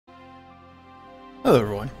Hello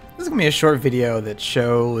everyone, this is going to be a short video that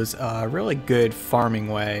shows a really good farming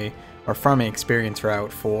way, or farming experience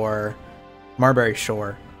route for Marberry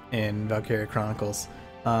Shore in Valkyria Chronicles.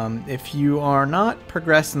 If you are not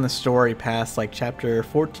progressed in the story past like chapter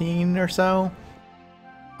 14 or so,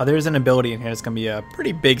 there's an ability in here that's going to be a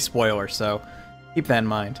pretty big spoiler, so keep that in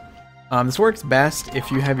mind. This works best if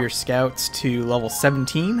you have your scouts to level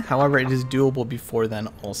 17, however it is doable before then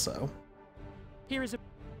also.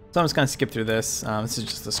 So I'm just going to skip through this. This is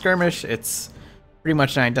just a skirmish. It's pretty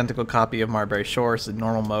much an identical copy of Marberry Shore. It's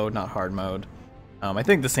normal mode, not hard mode. I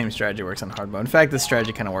think the same strategy works on hard mode. In fact, this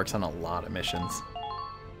strategy kind of works on a lot of missions.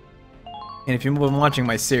 And if you've been watching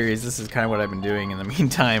my series, this is kind of what I've been doing in the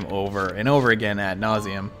meantime over and over again ad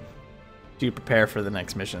nauseum to prepare for the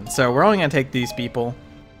next mission. So we're only going to take these people.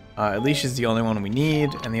 Alicia's the only one we need,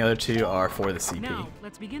 and the other two are for the CP. Now,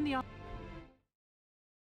 let's begin the...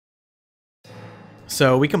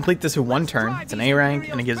 So we complete this in one turn. It's an A rank,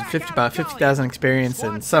 and it gives about 50,000 experience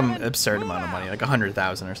and some absurd amount of money, like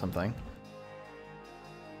 100,000 or something.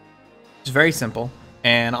 It's very simple,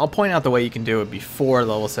 and I'll point out the way you can do it before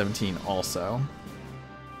level 17 also.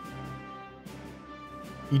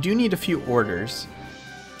 You do need a few orders,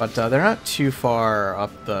 but they're not too far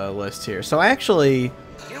up the list here. So I actually,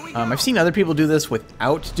 I've seen other people do this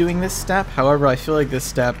without doing this step. However, I feel like this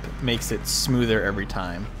step makes it smoother every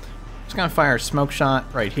time. Just gonna fire a smoke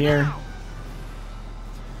shot right here,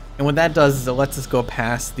 and what that does is it lets us go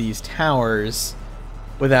past these towers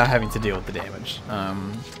without having to deal with the damage.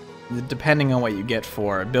 Depending on what you get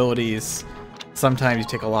for abilities, sometimes you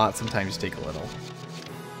take a lot, sometimes you take a little.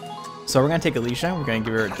 So we're gonna take Alicia. We're gonna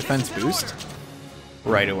give her a defense boost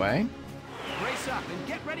right away.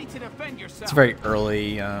 It's a very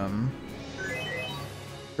early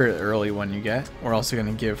one you get. We're also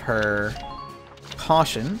gonna give her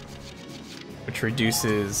caution, which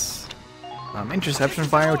reduces interception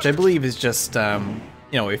fire, which I believe is just, you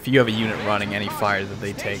know, if you have a unit running, any fire that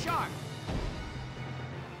they take.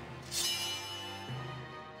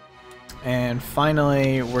 And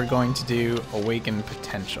finally, we're going to do Awaken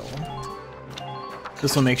Potential.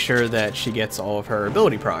 This will make sure that she gets all of her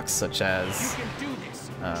ability procs, such as,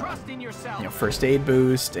 you know, First Aid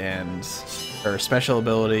Boost, and her special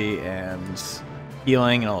ability, and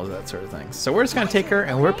healing, and all of that sort of thing. So we're just going to take her,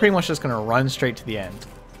 and we're pretty much just going to run straight to the end.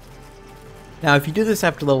 Now, if you do this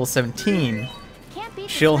after level 17,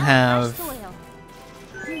 she'll have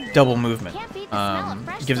double movement.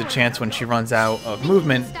 It gives a chance when she runs out of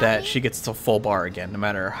movement that she gets to full bar again, no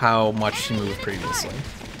matter how much she moved previously.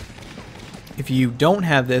 If you don't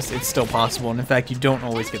have this, it's still possible, and in fact, you don't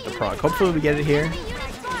always get the proc. Hopefully we get it here.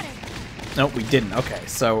 Nope, we didn't. Okay,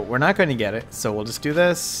 so we're not going to get it, so we'll just do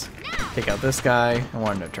this. Take out this guy, and we're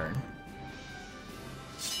on no turn.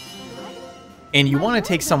 And you want to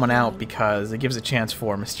take someone out because it gives a chance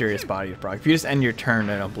for Mysterious Body to proc. If you just end your turn,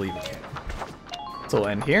 I don't believe it can. So we'll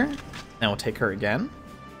end here, and we'll take her again.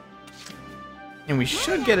 And we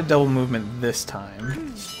should get a double movement this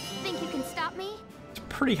time. Think you can stop me? It's a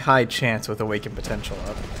pretty high chance with Awaken Potential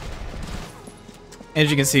up. As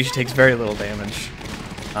you can see, she takes very little damage.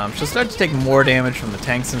 She'll start to take more damage from the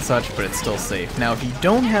tanks and such, but it's still safe. Now, if you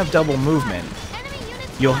don't have double movement,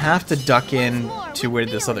 you'll have to duck in to where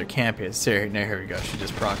this other camp is. Here we go. She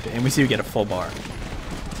just procced it, and we see we get a full bar.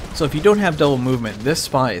 So if you don't have double movement, this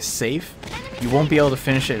spot is safe. You won't be able to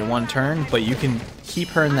finish it in one turn, but you can keep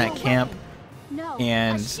her in that camp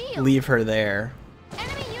and leave her there.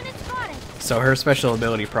 So her special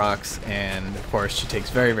ability procs, and of course she takes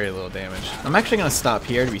very, very little damage. I'm actually going to stop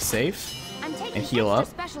here to be safe and heal up.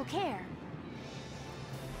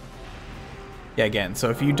 Yeah, again, so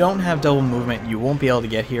if you don't have double movement, you won't be able to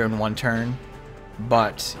get here in one turn,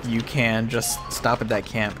 but you can just stop at that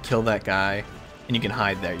camp, kill that guy, and you can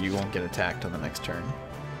hide there. You won't get attacked on the next turn.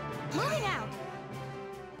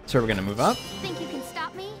 So we're going to move up. Think you can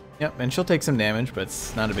stop me? Yep, and she'll take some damage, but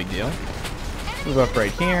it's not a big deal. Move up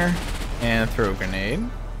right here and throw a grenade.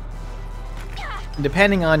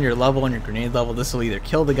 Depending on your level and your grenade level, this will either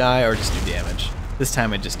kill the guy or just do damage. This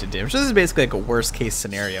time I just did damage. This is basically like a worst case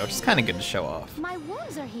scenario, which is kind of good to show off. My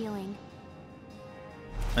wounds are healing.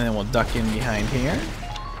 And then we'll duck in behind here,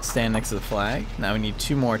 stand next to the flag. Now we need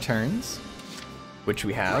 2 more turns, which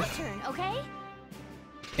we have. My turn, okay?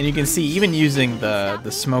 And you can see, even using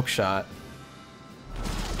the smoke shot,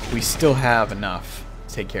 we still have enough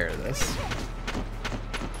to take care of this.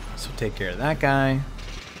 So take care of that guy.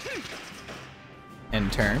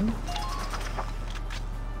 End turn.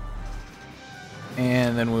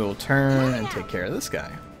 And then we will turn and take care of this guy.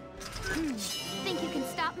 Think you can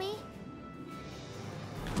stop me?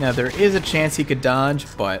 Now there is a chance he could dodge,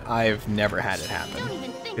 but I've never had it happen. Don't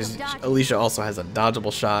even think Because Alicia also has a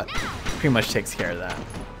dodgeable shot. Pretty much takes care of that.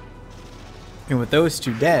 And with those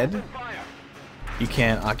two dead, you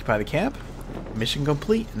can occupy the camp. Mission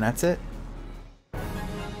complete, and that's it.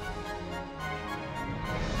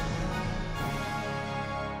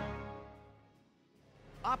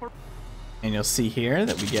 And you'll see here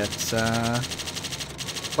that we get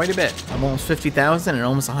quite a bit. Almost 50,000 and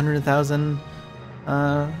almost 100,000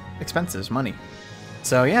 expenses, money.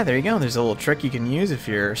 So yeah, there you go. There's a little trick you can use if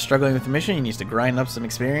you're struggling with the mission. You need to grind up some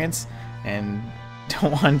experience and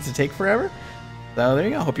don't want it to take forever. So there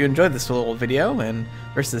you go. Hope you enjoyed this little video, and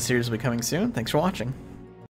the rest of the series will be coming soon. Thanks for watching.